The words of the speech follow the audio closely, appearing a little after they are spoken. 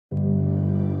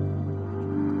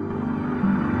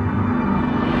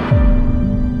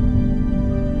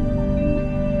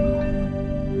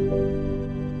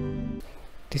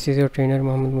This is your trainer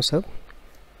Mohammed Musab.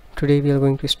 Today we are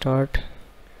going to start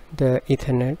the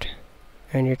Ethernet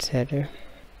and its header.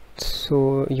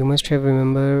 So you must have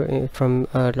remember from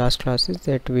our last classes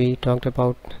that we talked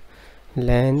about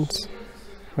LANs,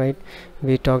 right?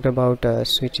 We talked about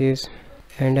switches,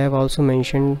 and I have also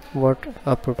mentioned what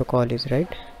a protocol is,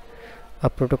 right?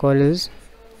 A protocol is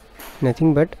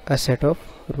nothing but a set of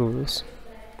rules.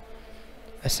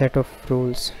 A set of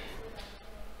rules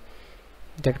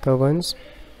that governs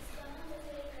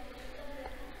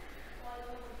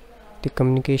the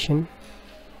communication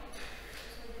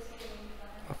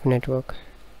of network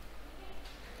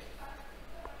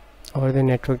or the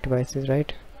network devices,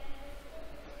 right?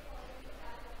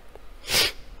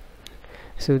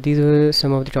 So these were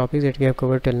some of the topics that we have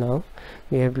covered till now.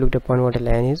 We have looked upon what a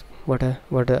LAN is, what are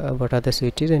the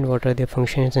switches, and what are their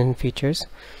functions and features.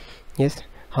 Yes,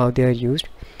 how they are used.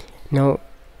 Now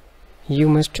you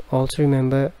must also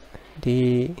remember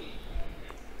the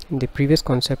previous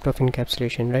concept of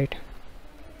encapsulation, right?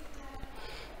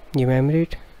 You remember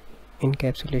it?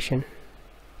 Encapsulation.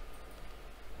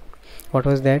 What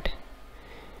was that?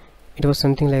 It was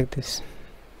something like this,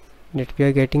 that we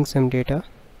are getting some data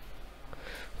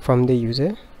from the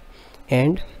user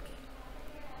and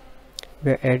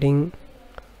we are adding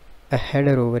a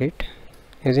header over it,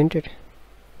 isn't it?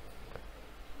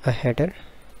 A header,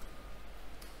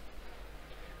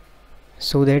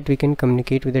 so that we can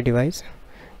communicate with the device.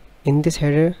 In this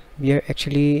header we are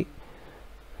actually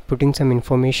putting some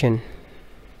information.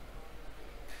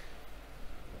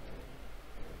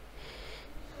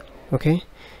 Okay,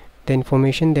 the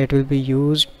information that will be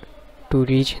used to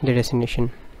reach the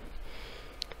destination.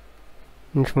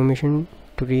 Information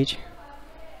to reach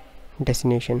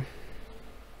destination,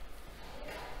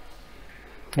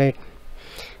 right?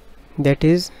 That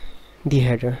is the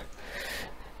header.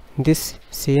 This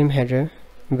same header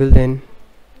will then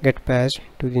get passed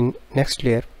to the next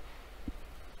layer,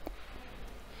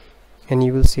 and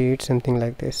you will see it something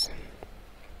like this.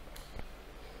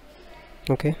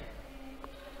 Okay,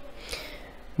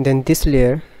 then this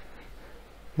layer,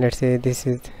 let's say this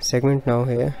is segment now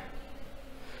here,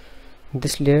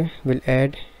 this layer will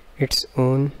add its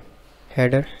own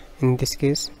header in this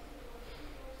case,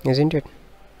 isn't it?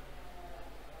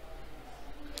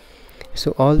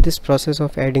 So all this process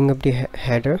of adding up the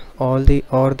header, or the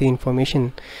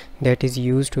information that is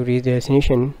used to reach the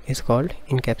destination, is called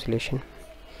encapsulation.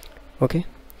 Okay,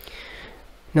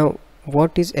 now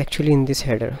what is actually in this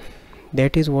header?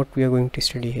 That is what we are going to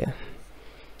study here.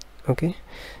 Okay,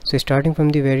 so starting from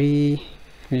the very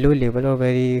low level or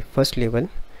very first level,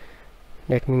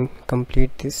 let me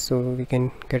complete this so we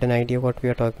can get an idea what we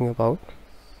are talking about.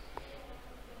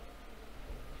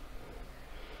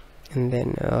 And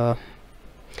then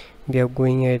we are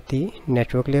going at the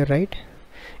network layer, right?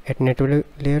 At network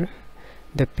layer,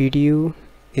 the PDU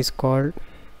is called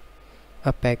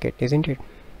a packet, isn't it?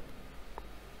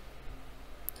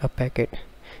 A packet.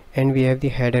 And we have the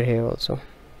header here also.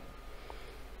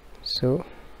 So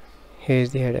here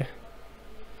is the header.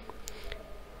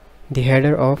 The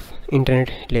header of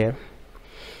internet layer.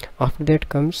 After that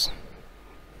comes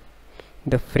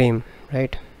the frame,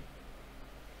 right?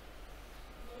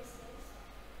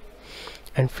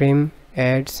 And frame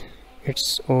adds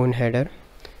its own header.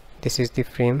 This is the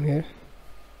frame here,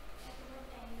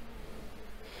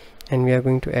 and we are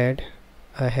going to add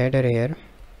a header here.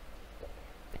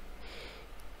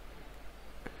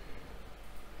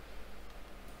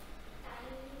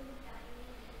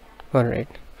 Alright,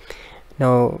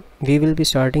 now we will be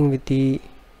starting with the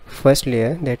first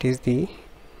layer, that is the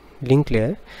link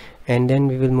layer, and then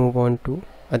we will move on to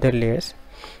other layers,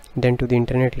 then to the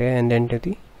internet layer, and then to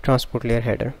the transport layer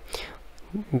header.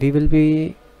 We will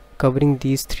be covering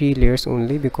these three layers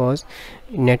only because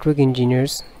network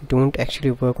engineers don't actually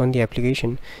work on the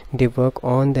application, they work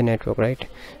on the network, right?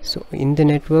 So in the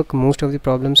network most of the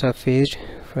problems are faced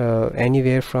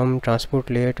anywhere from transport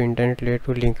layer to internet layer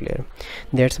to link layer.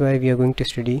 That's why we are going to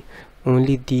study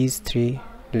only these three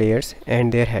layers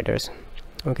and their headers.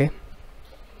 Okay,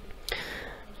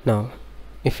 now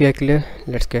if you are clear,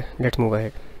 let's move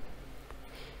ahead.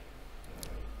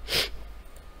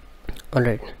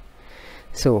 Alright,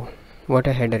 so what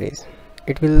a header is,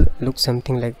 it will look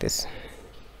something like this.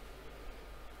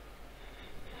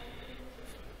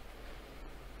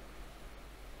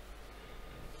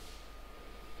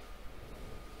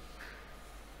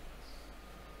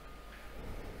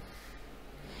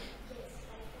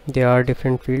 There are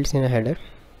different fields in a header.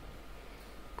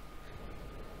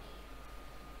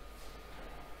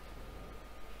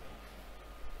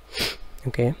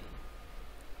 Okay,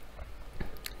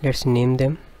 let's name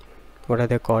them. What are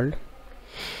they called?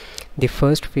 The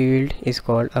first field is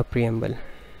called a preamble.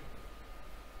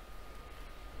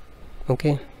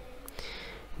 Okay,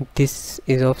 this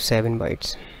is of 7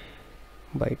 bytes.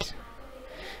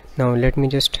 Now let me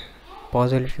just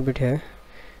pause a little bit here.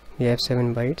 We have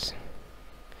 7 bytes,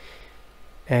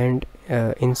 and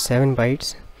in 7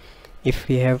 bytes, if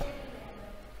we have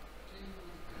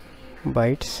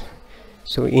bytes,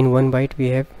 so in 1 byte we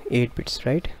have 8 bits,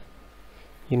 right?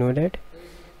 You know that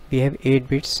we have 8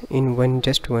 bits in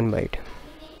just one byte.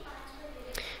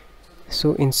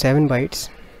 So in 7 bytes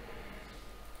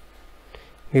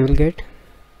we will get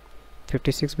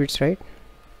 56 bits, right?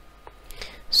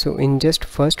 So in just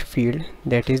first field,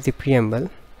 that is the preamble,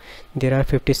 there are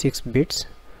 56 bits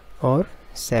or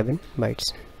 7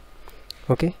 bytes.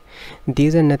 Okay,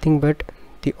 these are nothing but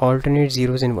the alternate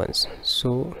zeros and ones,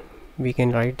 so we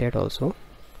can write that also,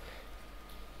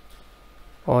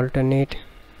 alternate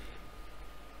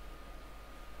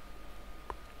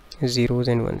zeros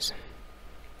and ones.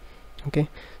 Okay,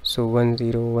 so 1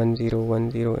 0 1 0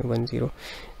 1 0 1 0.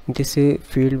 This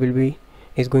field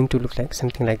is going to look like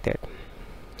something like that.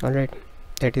 Alright,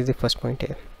 that is the first point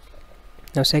here.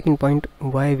 Now second point,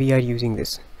 why we are using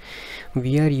this.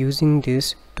 We are using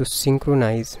this to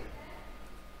synchronize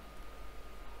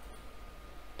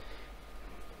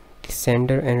the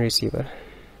sender and receiver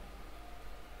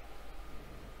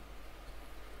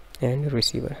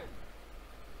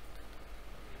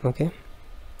okay,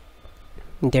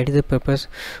 that is the purpose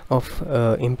of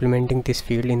implementing this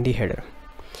field in the header.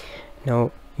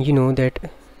 Now you know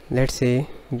that, let's say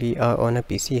we are on a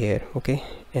PC here, okay,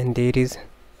 and there is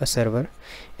a server,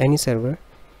 any server,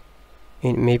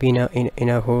 maybe in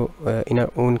our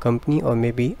own company, or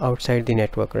maybe outside the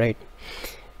network, right?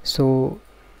 So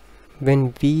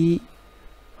when we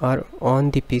are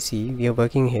on the PC, we are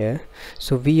working here,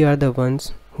 so we are the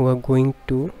ones who are going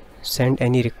to send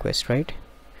any request, right?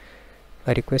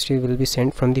 A request will be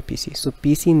sent from the PC, so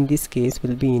PC in this case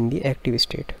will be in the active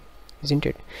state, isn't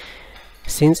it?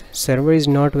 Since server is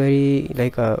not very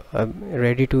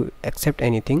ready to accept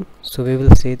anything, so we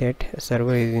will say that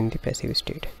server is in the passive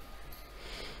state.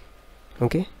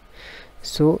 Okay,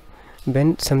 so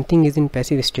when something is in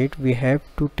passive state, we have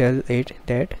to tell it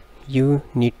that you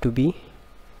need to be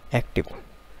active.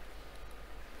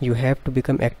 You have to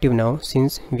become active now,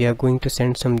 since we are going to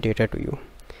send some data to you.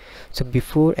 So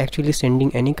before actually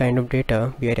sending any kind of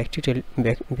data, we are actually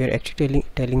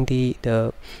telling the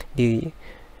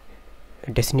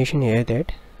destination here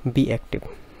that be active,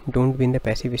 don't be in the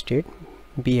passive state,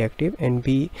 be active and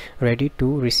be ready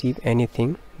to receive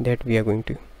anything that we are going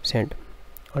to send.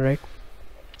 Alright,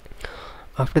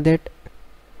 after that,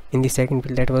 in the second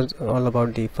field, that was all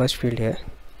about the first field here.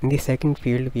 In the second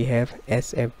field we have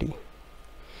SFD.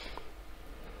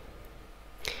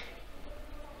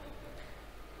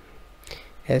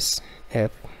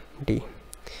 SFD,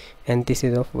 and this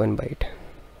is of 1 byte.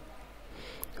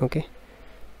 Okay,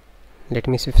 let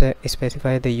me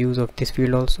specify the use of this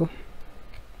field also.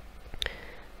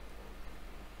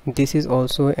 This is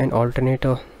also an alternate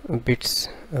of bits,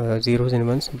 zeros and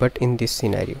ones, but in this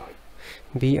scenario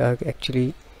we are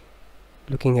actually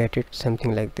looking at it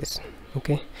something like this.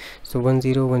 Okay, so 1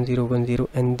 0 1 0 1 0,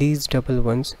 and these double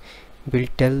ones will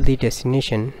tell the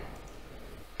destination,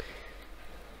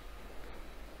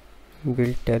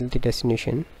 that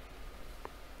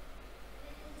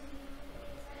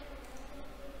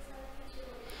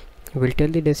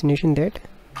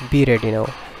be ready now,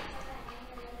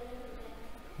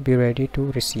 be ready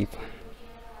to receive.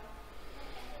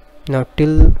 Now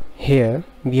till here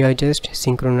we are just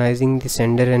synchronizing the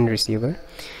sender and receiver,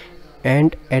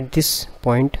 and at this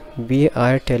point we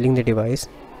are telling the device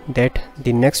that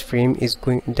the next field is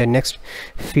going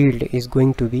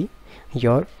to be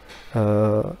your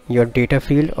data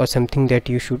field, or something that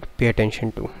you should pay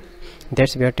attention to.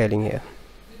 That's we are telling here.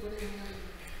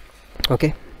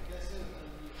 Okay,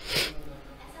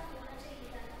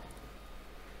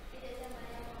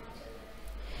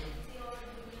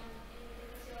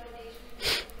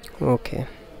 okay.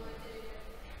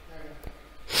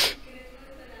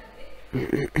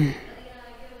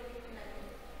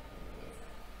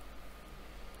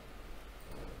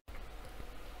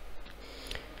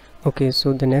 Okay,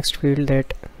 so the next field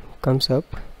that comes up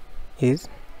is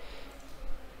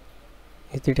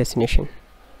the destination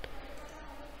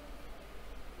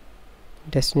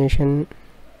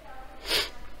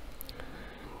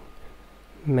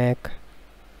MAC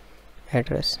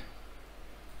address.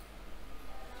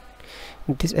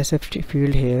 This SFD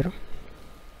field here,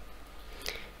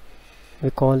 we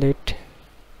call it,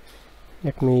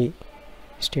 let me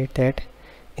state that,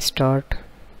 start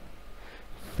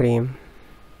frame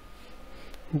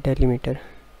delimiter.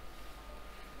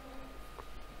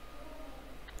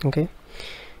 okay,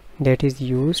 that is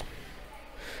used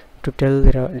to tell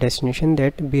the destination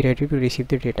that be ready to receive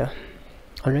the data.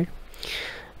 Alright,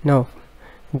 now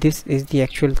this is the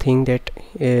actual thing that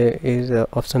is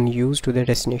of some use to the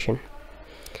destination.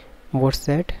 What's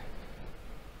that?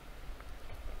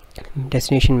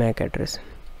 Destination MAC address.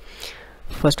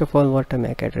 First of all, what a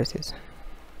MAC address is,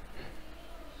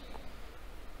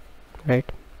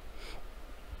 right?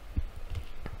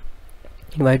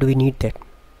 Why do we need that?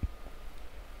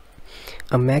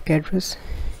 A MAC address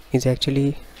is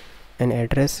actually an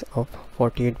address of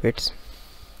 48 bits,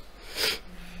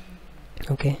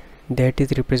 okay, that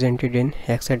is represented in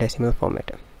hexadecimal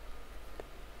format.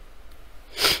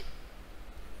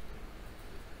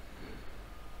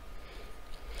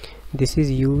 This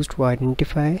is used to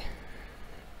identify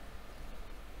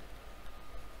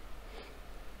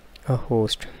a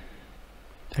host,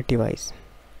 a device,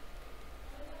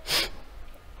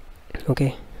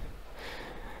 okay.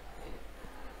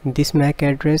 This MAC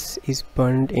address is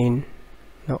burned in.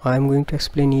 Now I am going to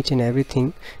explain each and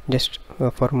everything. Just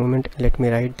for a moment, let me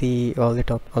write all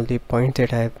the points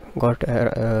that I have got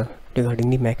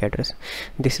regarding the MAC address.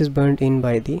 This is burned in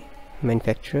by the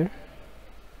manufacturer,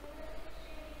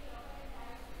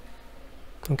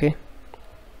 okay,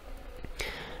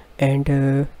 and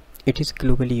it is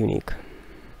globally unique,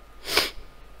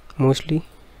 mostly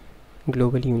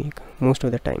globally unique most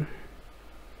of the time,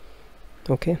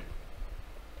 okay.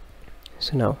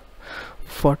 So now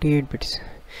 48 bits,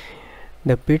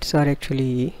 the bits are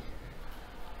actually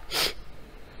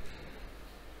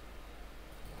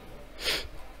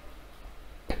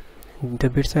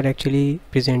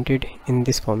presented in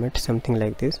this format, something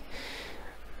like this.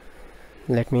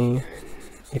 Let me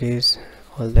erase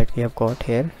all that we have got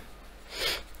here.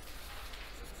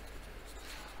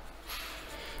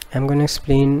 I'm gonna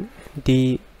explain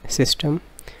the system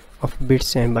of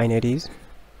bits and binaries,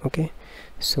 okay,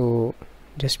 so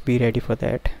just be ready for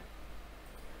that.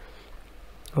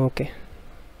 Okay,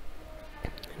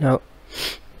 now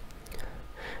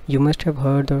you must have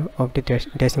heard of the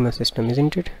decimal system,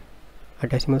 isn't it? A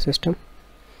decimal system,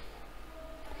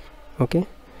 okay.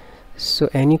 So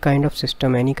any kind of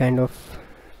system, any kind of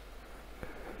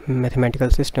mathematical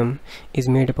system is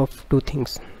made up of two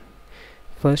things.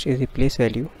 First is the place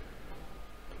value,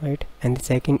 right, and the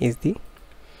second is the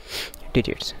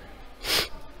digits.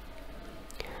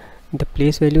 The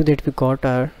place value that we got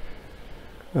are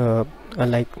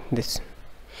like this.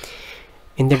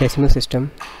 In the decimal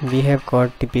system we have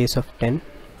got the base of 10,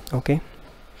 okay.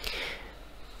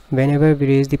 Whenever we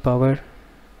raise the power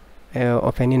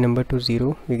of any number to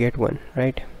 0, we get 1,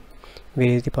 right? We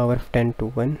raise the power of 10 to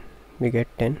 1, we get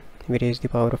 10. We raise the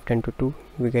power of 10 to 2,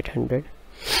 we get 100.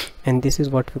 And this is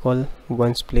what we call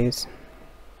ones place.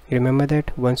 Remember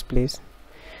that, ones place,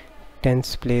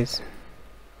 tens place,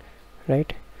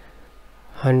 right,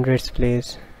 hundreds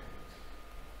place,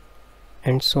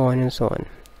 and so on and so on,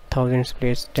 thousands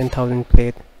place, 10,000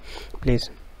 place,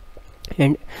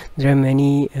 and there are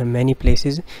many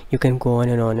places you can go on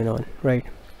and on and on, right?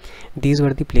 These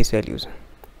were the place values.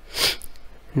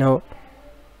 Now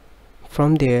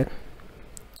from there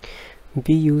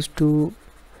we used to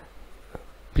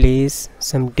place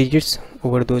some digits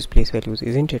over those place values,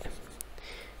 isn't it?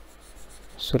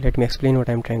 So let me explain what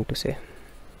I'm trying to say.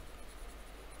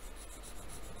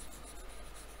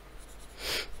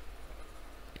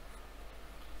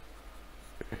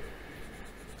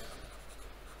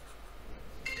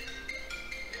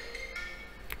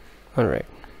 Alright,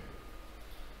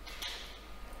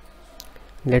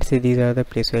 let's say these are the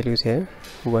place values here: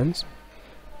 ones,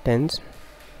 tens,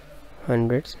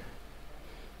 hundreds,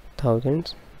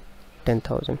 thousands,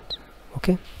 10,000s,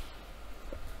 okay.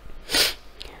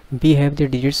 We have the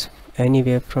digits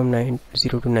anywhere from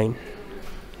 0 to 9.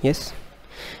 Yes,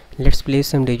 let's place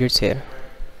some digits here: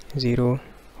 0,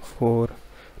 4,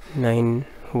 9,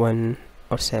 1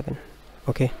 or 7,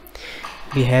 okay.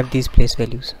 We have these place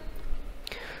values.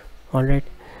 Alright,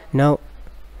 now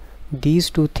these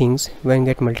two things when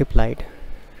get multiplied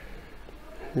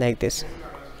like this,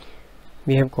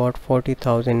 we have got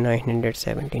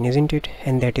 40,917, isn't it?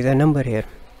 And that is a number here,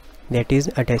 that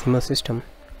is a decimal system.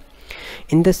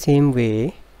 In the same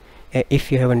way,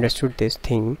 if you have understood this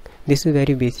thing, this is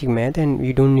very basic math and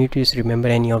you don't need to just remember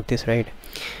any of this, right?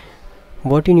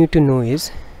 What you need to know is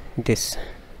this: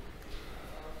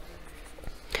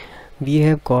 we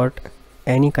have got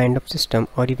any kind of system,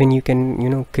 or even you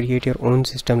can create your own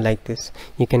system like this.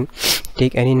 You can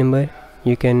take any number,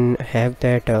 you can have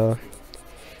that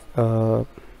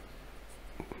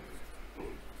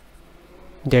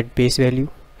that base value,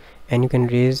 and you can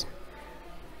raise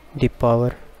the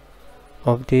power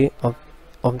of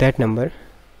that number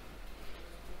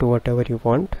to whatever you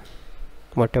want,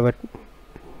 whatever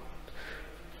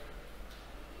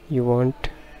you want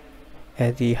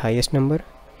as the highest number.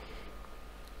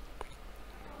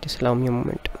 Just allow me a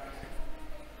moment.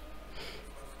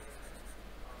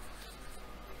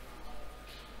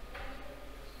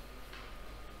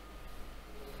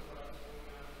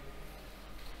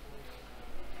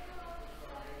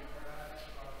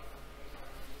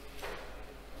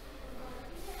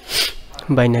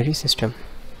 Binary system.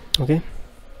 Okay,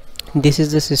 this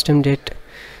is the system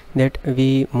that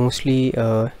we mostly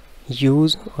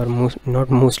use, or not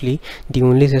mostly, the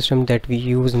only system that we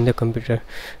use in the computer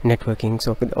networking,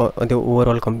 so or the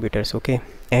overall computers. Okay,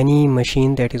 any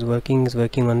machine that is working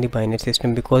on the binary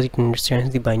system because it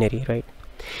understands the binary, right?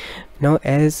 Now,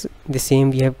 as the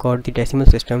same we have got the decimal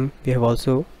system, we have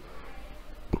also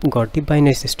got the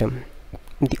binary system.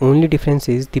 The only difference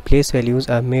is the place values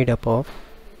are made up of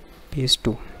base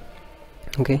 2.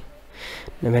 Okay,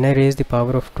 now when I raise the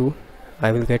power of 2,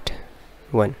 I will get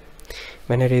 1.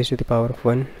 When I raise to the power of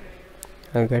 1,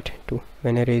 I'll get 2.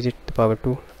 When I raise it to the power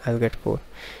 2, I'll get 4.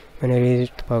 When I raise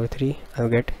it to the power 3, I'll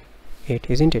get 8,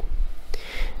 isn't it?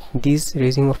 This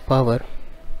raising of power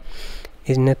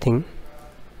is nothing.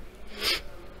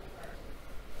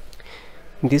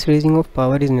 This raising of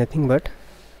power is nothing but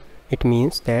it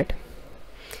means that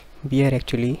we are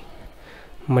actually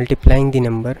multiplying the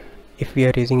number. If we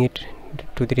are raising it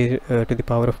to the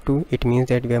power of 2, it means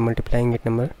that we are multiplying it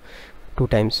number 2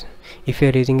 times. If we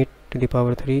are raising it to the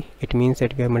power 3, it means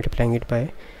that we are multiplying it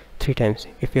by 3 times.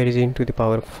 If we are raising it to the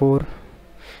power of 4,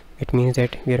 it means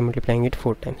that we are multiplying it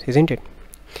 4 times, isn't it?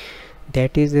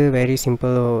 That is a very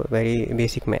simple, very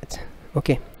basic maths.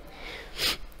 Okay,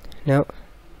 now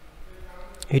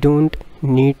you don't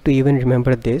need to even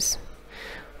remember this.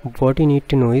 What you need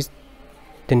to know is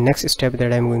the next step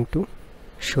that I am going to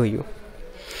show you.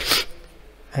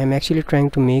 I am actually trying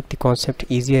to make the concept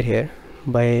easier here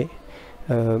by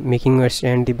making you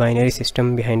understand the binary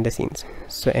system behind the scenes.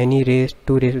 So any 2 raised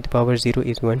to the power 0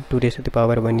 is 1, 2 raised to the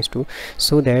power 1 is 2,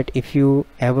 so that if you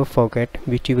ever forget,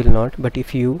 which you will not, but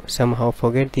if you somehow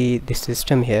forget the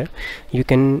system here, you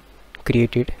can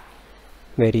create it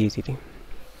very easily.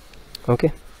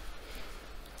 Okay,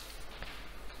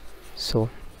 so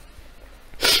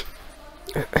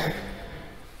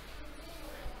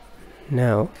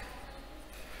now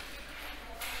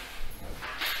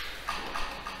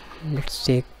let's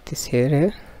take this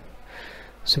here.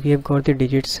 So we have got the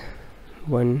digits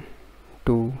 1,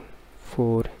 2,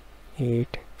 4,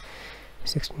 8,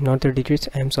 6, not the digits,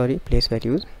 I am sorry, place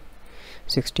values,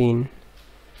 16,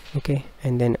 okay,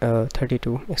 and then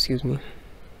 32, excuse me,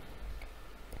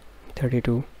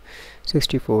 32,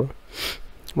 64,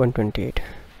 128.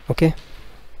 Okay,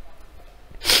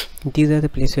 these are the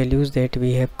place values that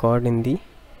we have got in the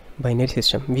binary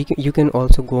system. You can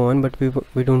also go on, but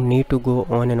we don't need to go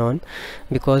on and on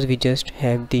because we just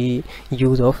have the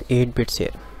use of 8 bits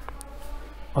here.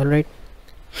 Alright,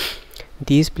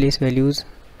 these place values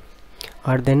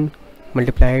are then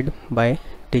multiplied by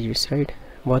digits, right?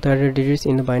 What are the digits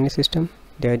in the binary system?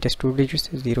 There are just 2 digits,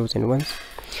 zeros and ones.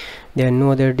 There are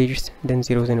no other digits than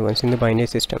zeros and ones in the binary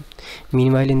system.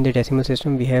 Meanwhile, in the decimal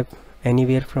system, we have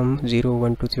anywhere from 0,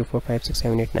 1, 2, 3, 4, 5, 6,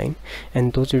 7, 8, 9,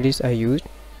 and those digits are used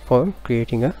for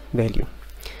creating a value.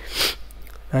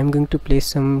 I'm going to place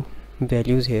some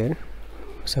values here,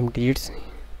 some digits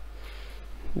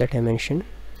that I mentioned.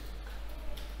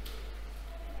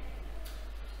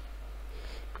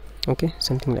 Okay,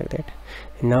 something like that.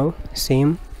 And now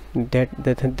same that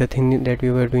the thing that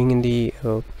we were doing in the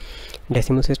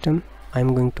decimal system,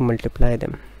 I'm going to multiply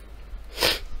them.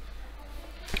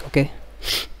 Okay,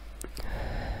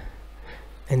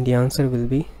 and the answer will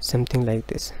be something like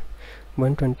this: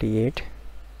 128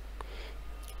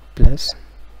 plus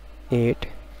 8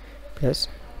 plus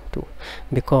 2,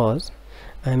 because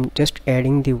I'm just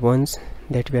adding the ones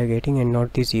that we are getting and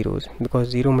not the zeros, because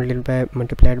 0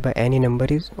 multiplied by any number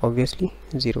is obviously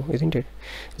 0, isn't it?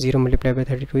 0 multiplied by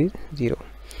 32 is 0.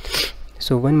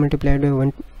 So 1 multiplied by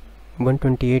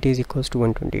 128 is equals to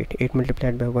 128. 8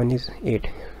 multiplied by 1 is 8.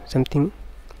 Something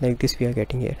like this we are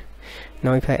getting here.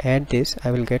 Now if I add this,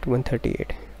 I will get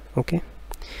 138. Okay,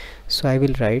 so I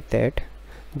will write that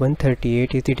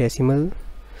 138 is the decimal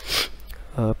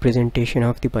presentation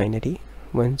of the binary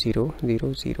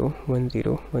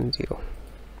 10001010.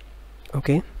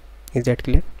 Okay, is that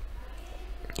clear?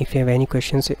 If you have any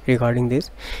questions regarding this,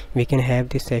 we can have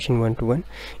this session 1-to-1.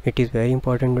 It is very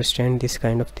important to understand this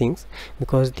kind of things,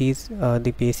 because these are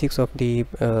the basics of the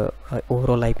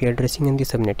overall IP addressing and the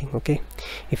subnetting. Okay,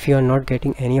 if you are not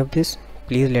getting any of this,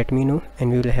 please let me know,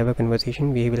 and we will have a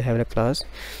conversation. We will have a class,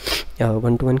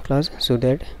 one-to-one class, so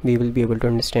that we will be able to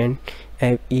understand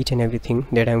each and everything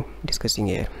that I'm discussing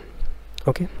here.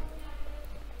 Okay,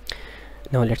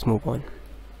 now let's move on.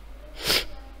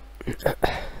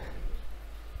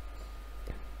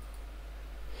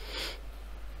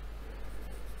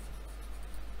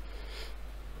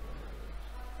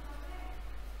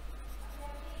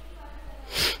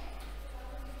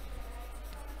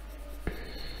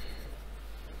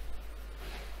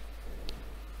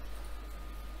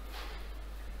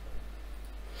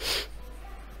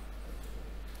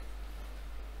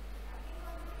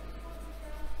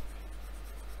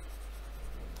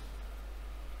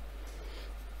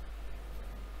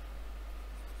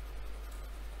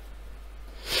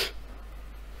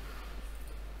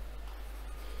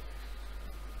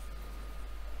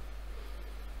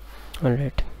 All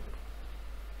right,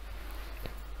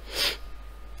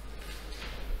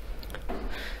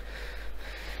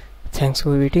 thanks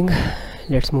for waiting.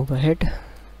 Let's move ahead.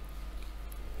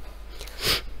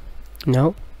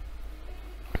 Now,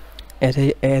 as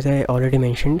I already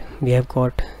mentioned, we have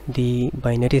got the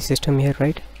binary system here,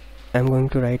 right? I'm going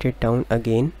to write it down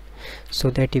again so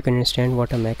that you can understand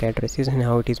what a MAC address is and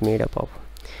how it is made up of.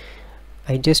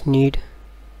 I just need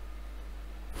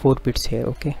 4 bits here,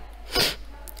 okay?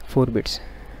 4 bits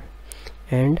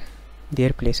and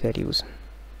their place values.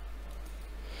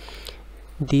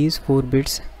 These 4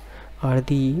 bits are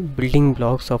the building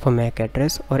blocks of a MAC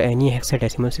address or any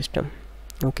hexadecimal system.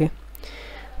 Okay,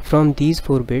 from these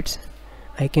 4 bits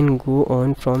I can go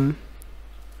on from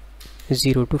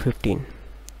 0 to 15.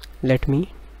 Let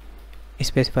me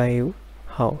specify you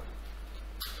how.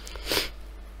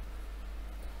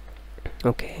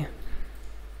 Okay,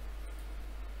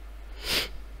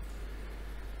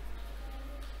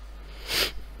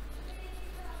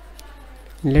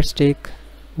 let's take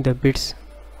the bits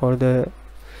or the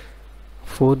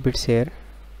 4 bits here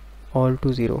all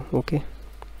to 0. Okay,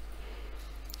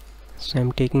 so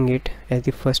I'm taking it as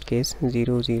the first case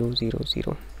 0 0 0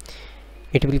 0.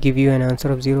 It will give you an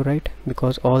answer of 0, right?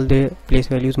 Because all the place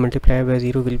values multiplied by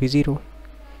 0 will be 0.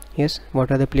 Yes,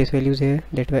 what are the place values here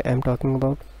that I'm talking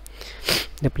about?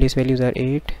 The place values are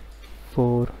 8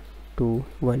 4 2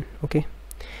 1. Okay,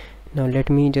 now let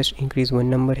me just increase one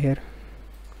number here.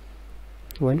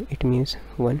 1, it means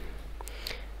 1.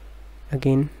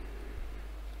 Again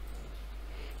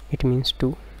it means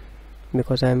 2,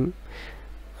 because I'm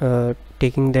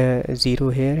taking the 0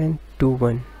 here, and 2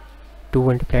 1. 2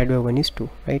 multiplied by 1 is 2,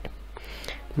 right?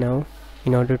 Now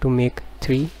in order to make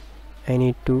 3, I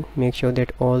need to make sure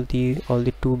that all the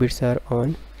 2 bits are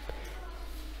on.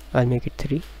 I'll make it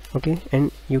 3. Okay,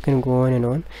 and you can go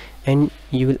on, and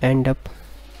you will end up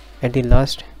at the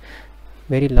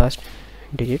very last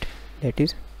digit, that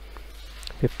is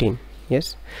 15.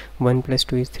 Yes, 1 plus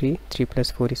 2 is 3, 3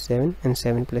 plus 4 is 7, and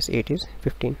 7 plus 8 is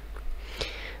 15.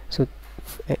 So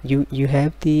you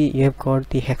have got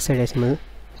the hexadecimal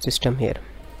system here.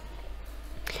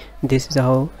 This is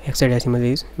how hexadecimal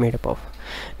is made up of.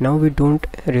 Now we don't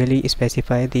really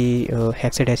specify the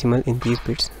hexadecimal in these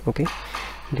bits. Okay,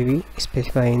 we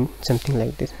specify in something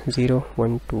like this: 0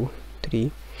 1 2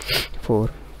 3 4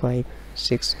 5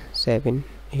 6 7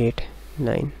 8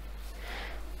 9.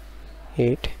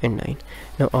 8 and 9.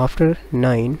 Now after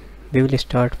 9 we will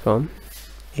start from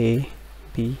A,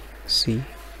 B, C,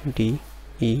 D,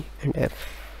 E and F.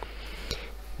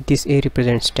 This A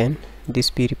represents 10, this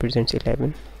B represents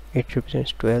 11, it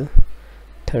represents 12,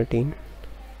 13,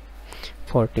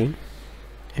 14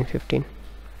 and 15.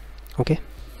 Okay,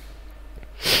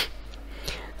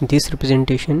 this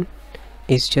representation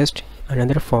is just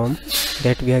another form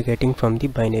that we are getting from the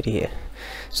binary here.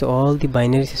 So all the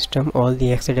binary system, all the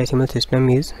hexadecimal system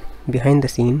is behind the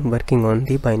scene working on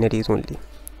the binaries only.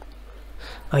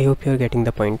 I hope you are getting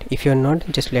the point. If you are not,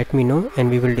 just let me know and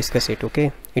we will discuss it.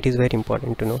 Okay, it is very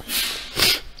important to know.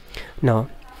 Now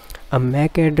a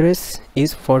MAC address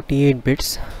is 48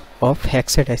 bits of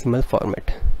hexadecimal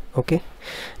format. Okay,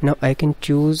 now I can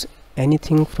choose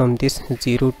anything from this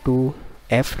 0 to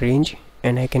F range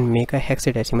and I can make a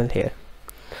hexadecimal here.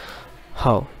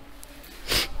 How?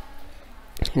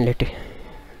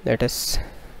 Let us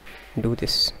do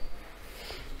this.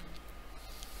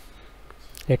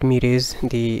 Let me erase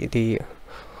the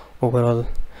overall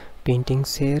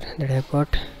paintings here that I've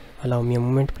got. Allow me a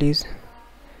moment, please.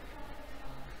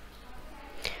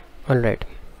 Alright,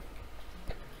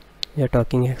 we are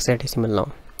talking hexadecimal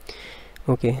now.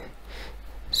 Okay,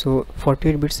 so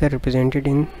 48 bits are represented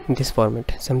in this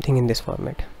format, something in this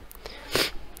format.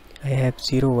 I have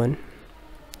 01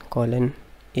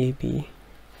 AB :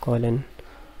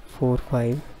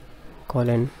 45 :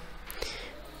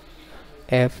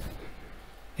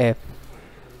 FF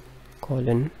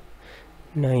colon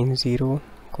 90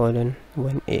 colon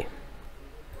 1A.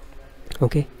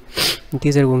 Okay,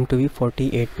 these are going to be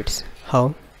 48 bits.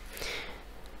 How?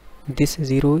 This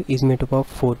 0 is made up of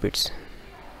 4 bits.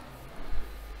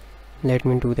 Let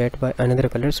me do that by another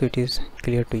color so it is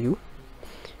clear to you.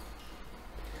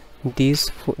 This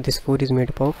 4 is made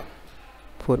up of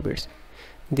 4 bits.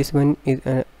 This one is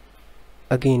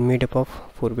again made up of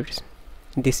 4 bits.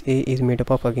 This A is made up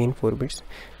of again 4 bits.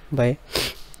 By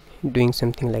doing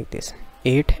something like this,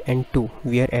 8 and 2,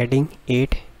 we are adding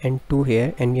 8 and 2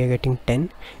 here, and we are getting 10,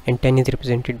 and 10 is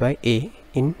represented by A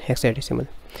in hexadecimal.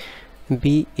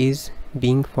 B is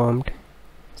being formed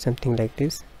something like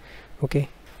this. Okay,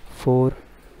 4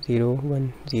 0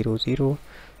 1 0 0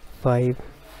 5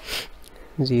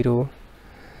 0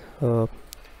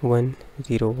 1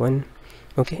 0 1.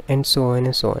 Okay, and so on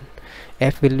and so on.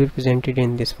 F will be represented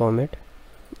in this format,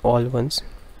 all ones,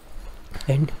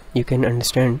 and you can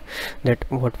understand that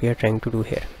what we are trying to do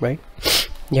here, right?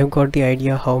 You have got the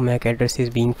idea how MAC address is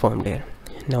being formed here.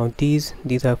 Now these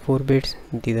are 4 bits,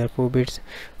 these are 4 bits.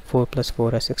 4 plus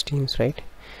 4 are 16s, right?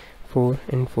 4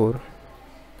 and 4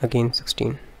 again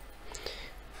 16.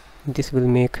 This will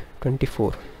make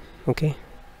 24. Okay,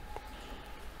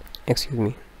 excuse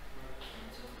me,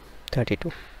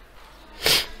 32.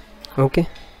 Okay,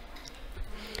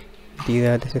 these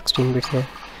are the 16 bits here.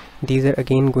 These are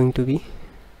again going to be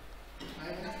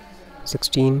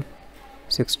 16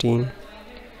 16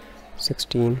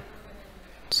 16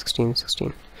 16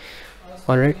 16.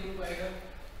 Alright,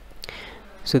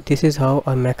 so this is how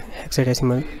a MAC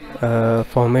hexadecimal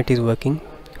format is working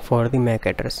for the MAC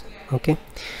address. Okay,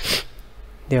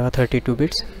 there are 32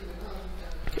 bits,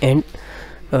 and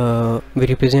we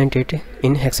represent it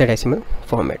in hexadecimal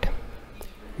format.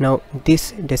 Now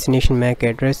this destination MAC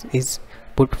address is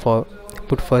put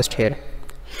first here.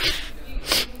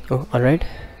 Oh, alright,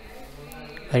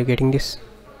 are you getting this?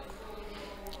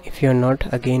 If you are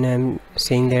not, again I am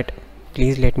saying that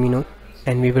please let me know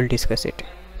and we will discuss it.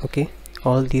 Okay,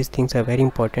 all these things are very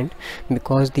important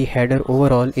because the header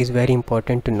overall is very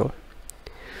important to know.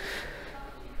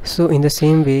 So in the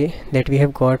same way that we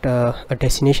have got a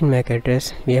destination MAC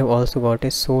address, we have also got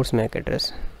a source MAC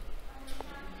address.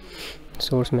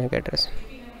 Source MAC address.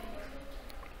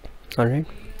 Alright,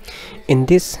 in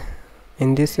this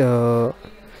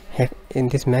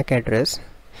MAC address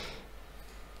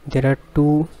there are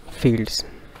 2 fields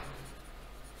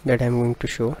that I am going to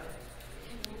show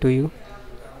to you.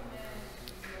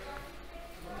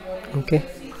 Okay,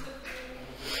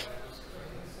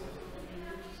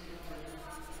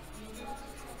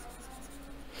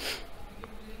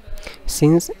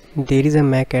 since there is a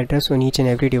MAC address on each and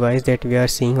every device that we are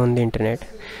seeing on the internet,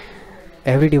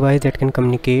 every device that can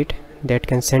communicate, that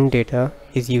can send data,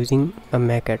 is using a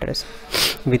MAC address.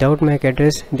 Without MAC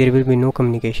address there will be no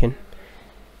communication.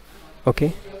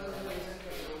 Okay,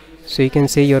 so you can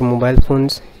say your mobile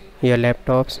phones, your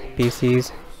laptops,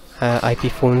 PCs,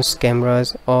 IP phones,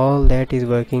 cameras, all that is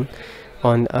working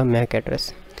on a MAC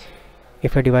address.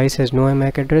 If a device has no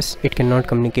MAC address, it cannot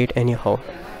communicate anyhow.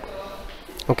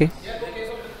 Okay,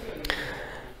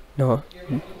 now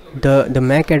the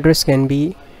MAC address can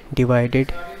be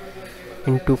divided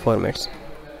in 2 formats.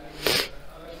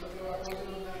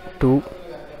 2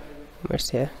 formats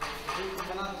here.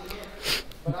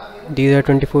 These are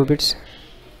 24 bits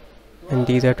and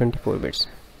these are 24 bits.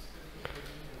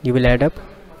 You will add up,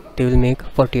 they will make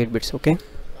 48 bits. Okay,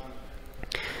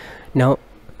 now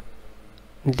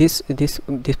this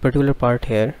particular part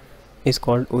here is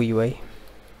called OUI,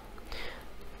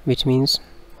 which means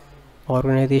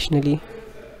organizationally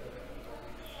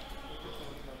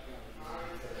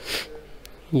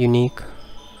unique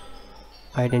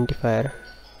identifier.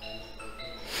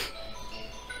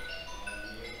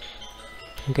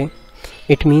 Okay,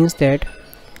 it means that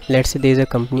let's say there is a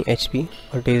company HP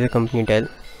or there is a company Dell.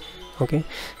 Okay,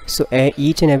 so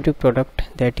each and every product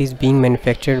that is being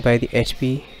manufactured by the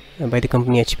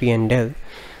company HP and Dell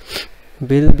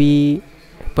will be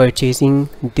purchasing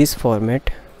this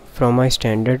format from a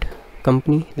standard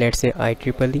company, let's say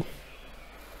IEEE.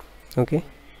 Okay,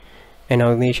 an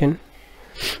organization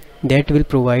that will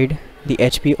provide the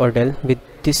HP or Dell with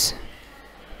this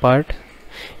part,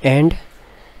 and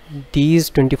these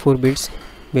 24 bits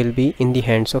will be in the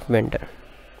hands of vendor.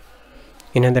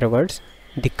 In other words,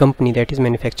 the company that is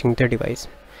manufacturing the device,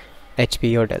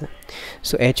 HP or Dell.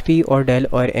 So HP or Dell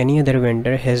or any other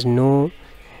vendor has no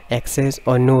access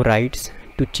or no rights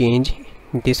to change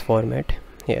this format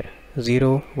here,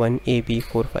 0 1 AB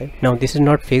 4 5. Now this is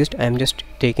not fixed, I am just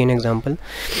taking an example,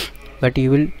 but you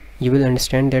will you will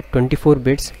understand that 24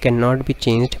 bits cannot be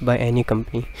changed by any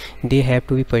company. They have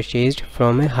to be purchased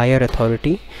from a higher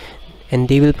authority, and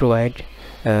they will provide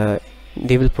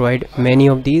many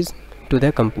of these to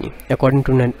the company according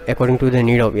to the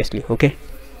need, obviously. Okay,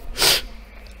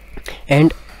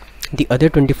 and the other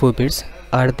 24 bits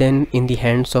are then in the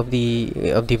hands of the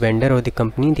vendor or the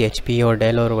company, the HP or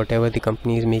Dell or whatever the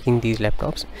company is making these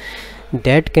laptops.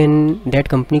 That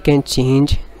company can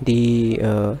change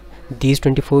the these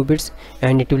 24 bits,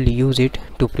 and it will use it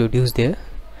to produce their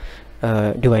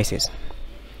devices.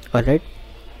 All right,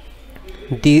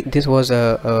 this was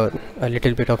a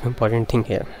little bit of important thing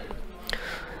here.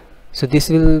 So this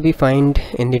will be found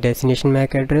in the destination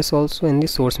MAC address also and the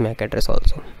source MAC address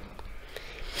also.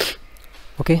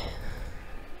 Okay,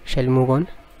 shall we move on?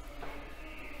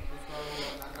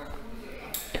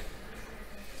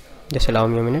 Just allow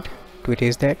me a minute to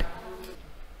erase that.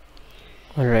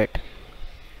 Alright,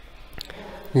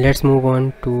 let's move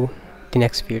on to the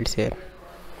next fields here.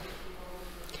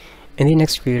 In the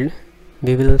next field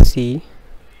we will see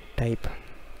type.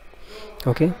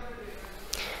 Okay,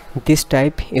 this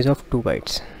type is of 2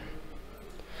 bytes,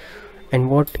 and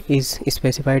what is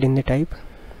specified in the type?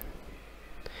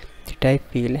 The type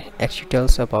field actually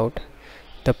tells about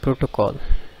the protocol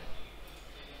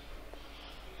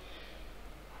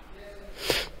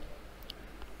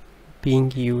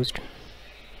being used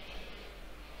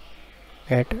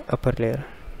at upper layer.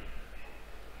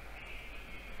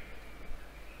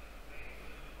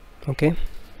 Okay,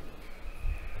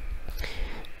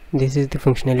 this is the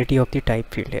functionality of the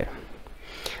type field here.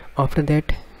 After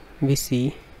that we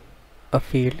see a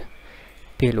field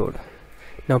payload.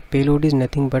 Now payload is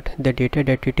nothing but the data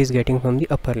that it is getting from the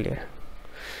upper layer.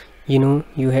 You know,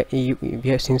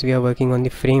 since we are working on the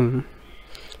frame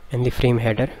and the frame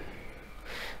header,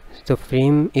 so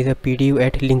frame is a PDU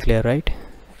at link layer, right?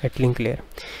 At link layer.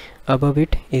 Above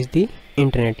it is the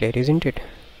internet layer, isn't it?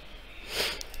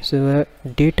 So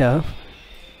data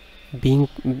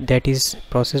that is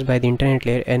processed by the internet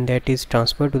layer and that is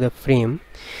transferred to the frame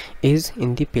is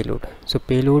in the payload. So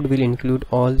payload will include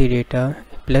all the data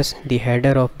plus the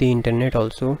header of the internet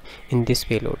also in this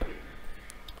payload.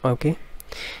 Okay,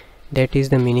 that is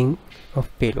the meaning of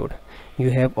payload.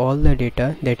 You have all the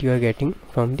data that you are getting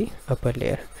from the upper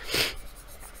layer.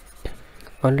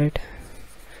 Alright,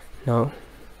 now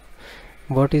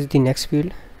what is the next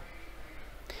field?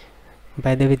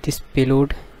 By the way, this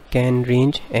payload can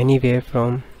range anywhere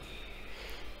from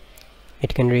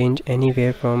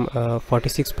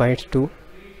 46 bytes to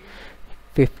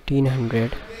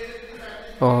 1500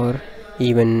 or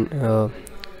even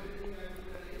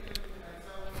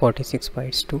 46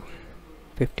 bytes to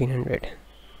 1500,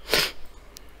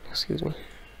 excuse me,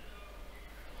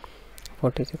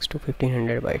 46 to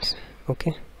 1500 bytes.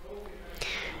 Okay,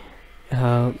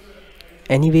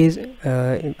 anyways,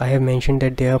 I have mentioned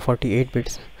that there are 48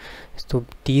 bits, so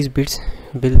these bits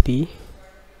will be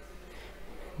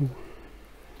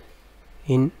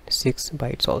in 6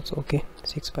 bytes also. Okay,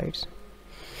 6 bytes.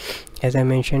 As I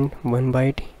mentioned, 1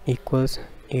 byte equals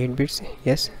 8 bits.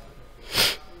 Yes,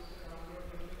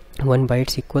 1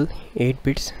 bytes equal 8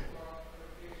 bits,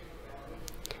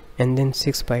 and then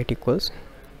 6 byte equals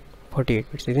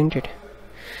 48 bits, isn't it?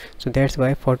 So that's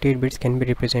why 48 bits can be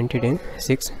represented in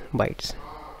 6 bytes.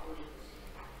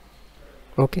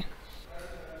 Okay,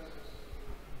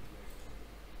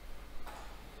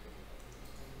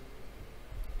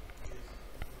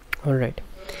 alright,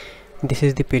 this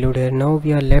is the payload here. Now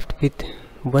we are left with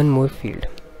one more field,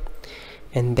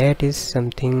 and that is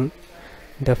something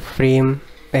the frame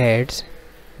adds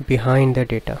behind the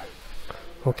data.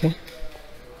 Okay,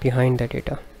 behind the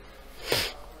data,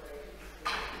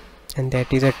 and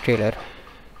that is a trailer.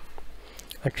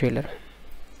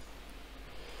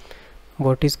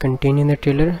 What is contained in the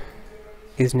trailer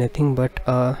is nothing but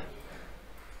a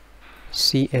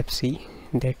CFC,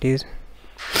 that is,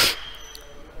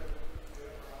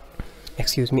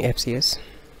 excuse me, FCS.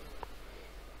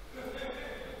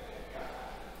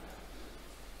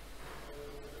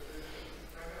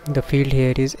 The field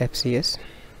here is FCS,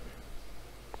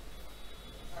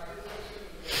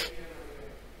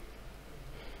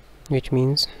 which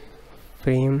means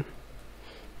frame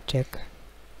check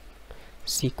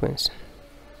sequence.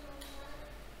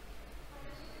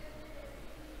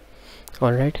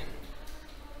 Alright,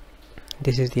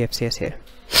 this is the FCS here.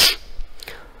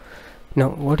 Now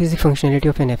what is the functionality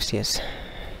of an FCS?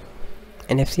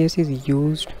 An FCS is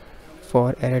used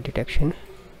for error detection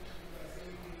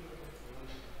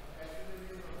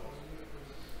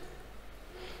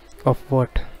of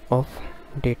what? Of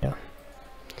data.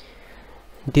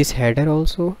 this header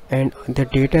also, and the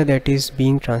data that is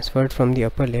being transferred from the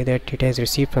upper layer, that it has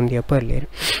received from the upper layer,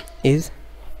 is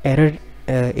error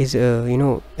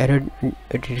error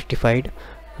rectified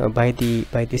by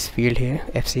this field here,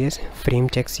 FCS, frame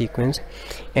check sequence,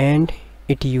 and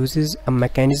it uses a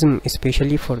mechanism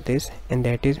especially for this, and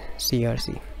that is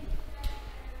CRC.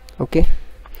 Okay,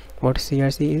 what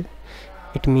CRC is?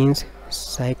 It means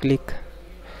cyclic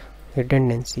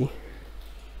redundancy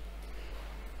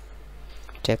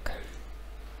check.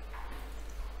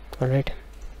 Alright,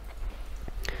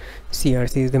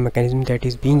 CRC is the mechanism that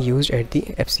is being used at the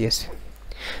FCS.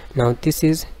 Now this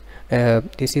is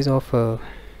of 4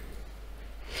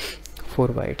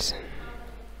 bytes.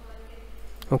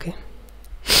 Okay,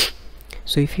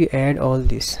 so if you add all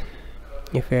this,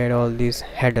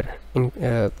 header in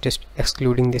just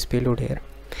excluding this payload here,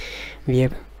 we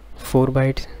have 4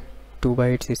 bytes, 2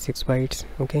 bytes is 6 bytes.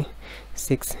 Okay,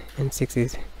 6 and 6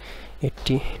 is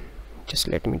 80. Just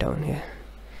let me down here.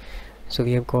 So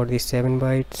we have got these 7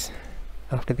 bytes,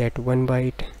 after that 1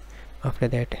 byte, after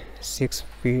that 6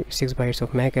 bytes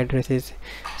of MAC addresses,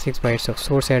 6 bytes of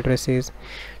source addresses,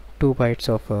 2 bytes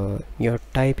of your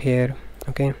type here.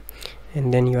 Okay,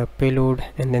 and then your payload,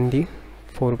 and then the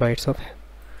 4 bytes of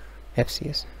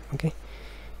FCS. Okay,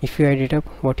 if you add it up,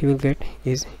 what you will get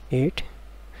is 8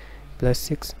 plus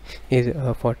 6 is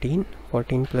 14,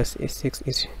 14 plus 6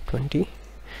 is 20,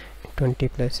 20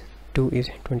 plus 2 is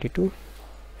 22,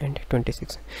 and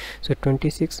 26. So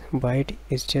 26 byte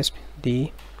is just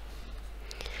the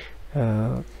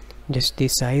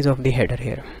size of the header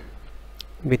here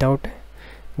without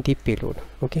the payload.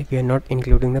 Okay, we are not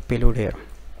including the payload here.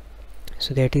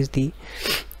 So that is the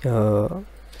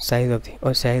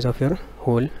size of your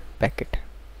whole packet,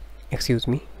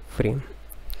 frame.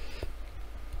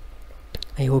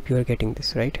 I hope you are getting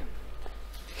this right.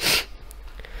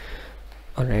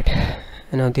 Alright,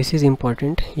 now this is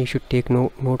important. You should take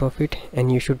note of it,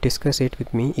 and you should discuss it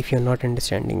with me if you are not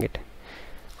understanding it.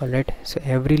 Alright, so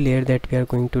every layer that we are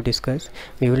going to discuss,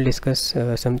 we will discuss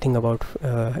something about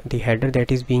the header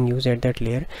that is being used at that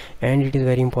layer, and it is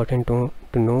very important to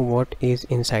know what is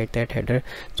inside that header,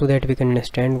 so that we can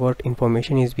understand what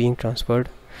information is being transferred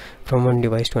from one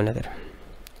device to another.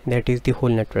 That is the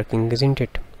whole networking, isn't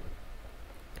it?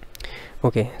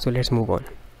 Okay, so let's move on.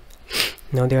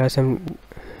 Now there are some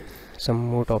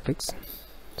more topics,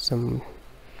 some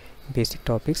basic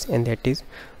topics, and that is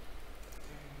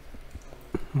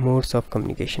modes of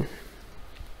communication.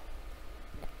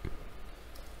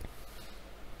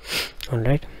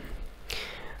 Alright,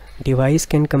 device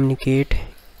can communicate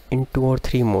in 2 or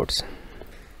 3 modes,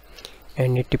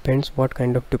 and it depends what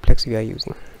kind of duplex we are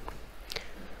using.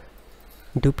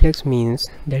 Duplex means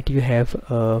that you have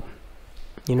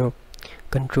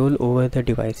control over the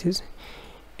devices,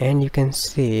 and you can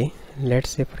say, let's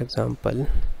say for example,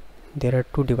 there are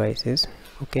 2 devices.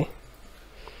 Okay,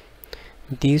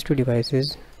 these 2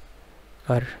 devices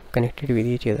are connected with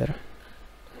each other.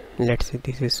 Let's say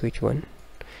this is switch 1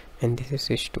 and this is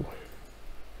switch 2.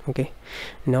 Okay,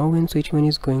 now when switch 1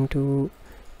 is going to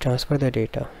transfer the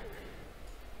data,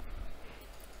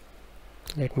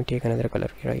 let me take another color,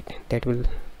 right, that will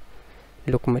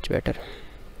look much better.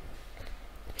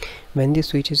 When this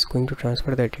switch is going to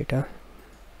transfer the data,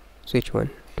 switch 1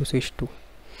 to switch 2.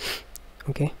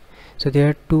 Okay, so there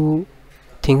are 2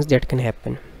 things that can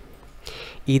happen.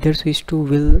 Either switch 2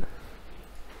 will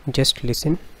just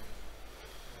listen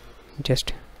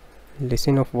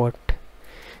of what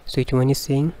switch 1 is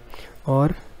saying,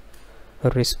 or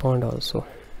respond also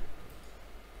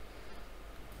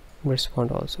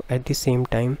at the same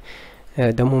time.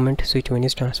 The moment switch 1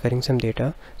 is transferring some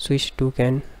data, switch 2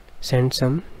 can send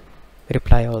some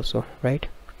reply also, right?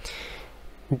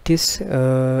 These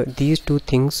 2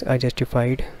 things are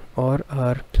justified or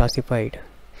are classified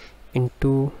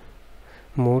into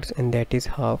modes, and that is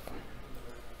half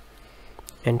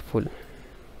and full.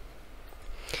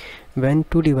 When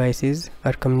 2 devices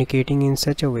are communicating in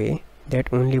such a way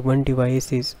that only one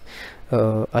device is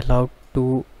allowed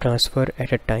to transfer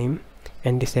at a time,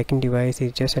 and the second device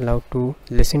is just allowed to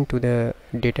listen to the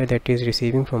data that is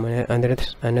receiving from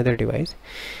another device,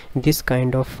 this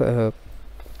kind of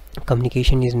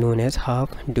communication is known as half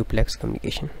duplex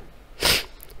communication.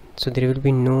 So there will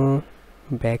be no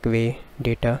backway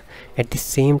data at the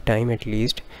same time, at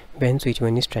least when switch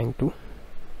 1 is trying to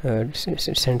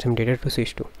send some data to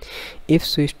switch 2. If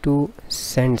switch 2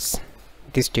 sends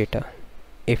this data,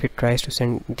 if it tries to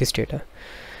send this data,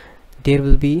 there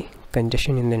will be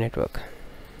congestion in the network.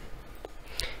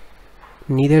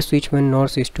 Neither switch 1 nor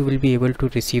switch 2 will be able to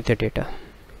receive the data.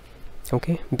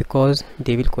 Okay, because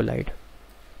they will collide.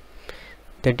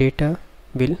 The data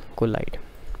will collide.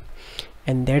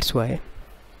 and that's why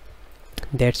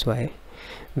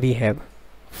we have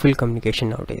full communication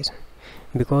nowadays,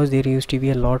 because there used to be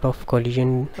a lot of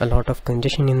collision, a lot of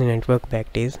congestion in the network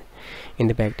back days.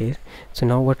 So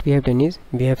now what we have done is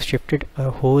we have shifted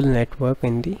a whole network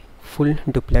in the full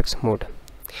duplex mode,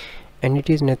 and it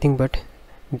is nothing but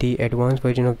the advanced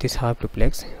version of this half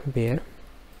duplex, where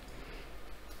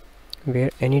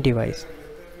any device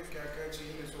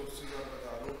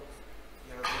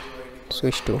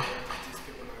switch to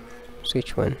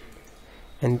switch 1,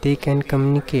 and they can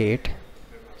communicate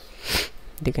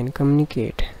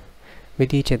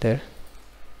with each other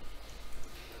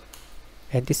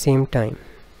at the same time,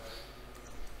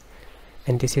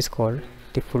 and this is called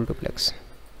the full duplex.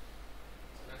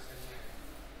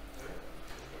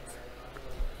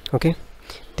 Okay,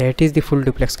 that is the full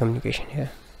duplex communication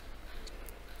here.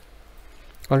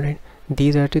 Alright,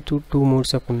 these are the two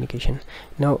modes of communication.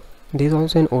 Now there is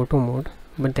also an auto mode,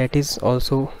 but that is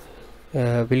also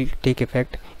will take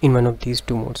effect in one of these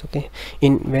two modes. Okay,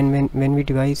 in when we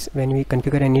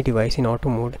configure any device in auto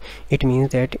mode, it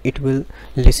means that it will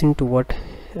listen to what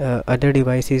other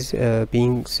device is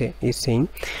saying.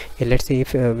 Let's say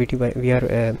if we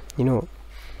are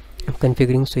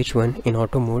configuring switch 1 in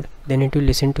auto mode, then it will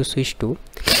listen to switch 2.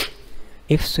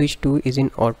 If switch 2 is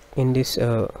in this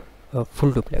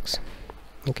full duplex,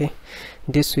 okay,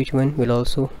 this switch 1 will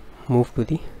also move to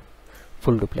the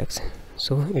full duplex,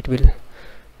 so it will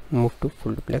move to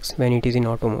full duplex when it is in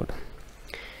auto mode.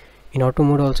 In auto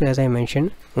mode also, as I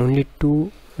mentioned, only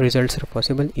two results are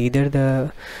possible: either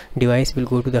the device will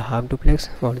go to the half duplex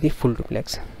or the full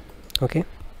duplex. Okay,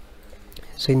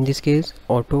 so in this case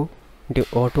auto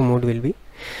mode will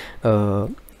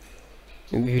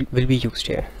be used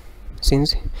here,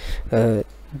 since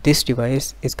this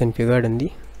device is configured in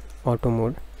the auto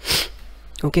mode.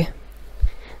 Okay,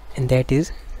 and that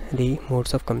is the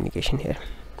modes of communication here.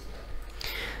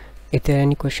 If there are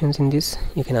any questions in this,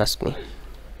 you can ask me.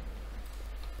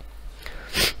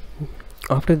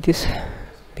 After this,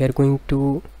 we are going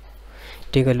to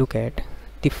take a look at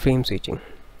the frame switching.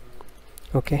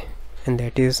 Okay, and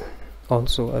that is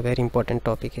also a very important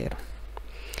topic here.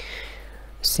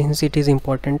 Since it is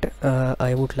important,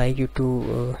 I would like you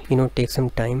to take some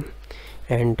time,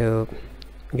 and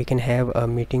we can have a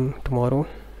meeting tomorrow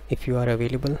if you are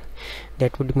available.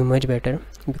 That would be much better,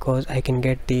 because I can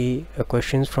get the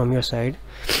questions from your side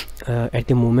at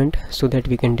the moment, so that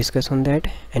we can discuss on that,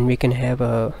 and we can have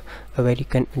a very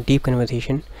deep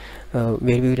conversation where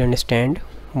we will understand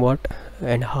what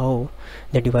and how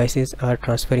the devices are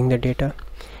transferring the data.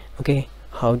 Okay,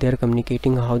 how they are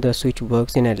communicating, how the switch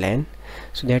works in a LAN.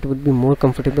 So that would be more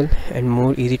comfortable and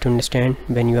more easy to understand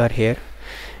when you are here.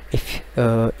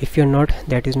 If you're not,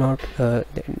 that is not a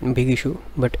big issue,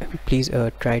 but please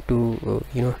try to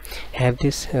have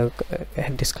this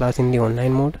class in the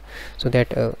online mode, so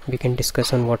that we can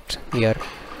discuss on what we are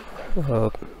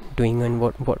doing and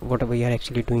what we are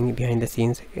actually doing behind the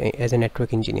scenes as a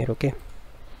network engineer. Okay,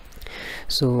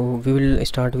 so we will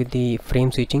start with the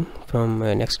frame switching from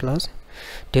next class.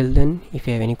 Till then, if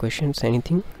you have any questions,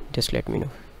 anything, just let me know.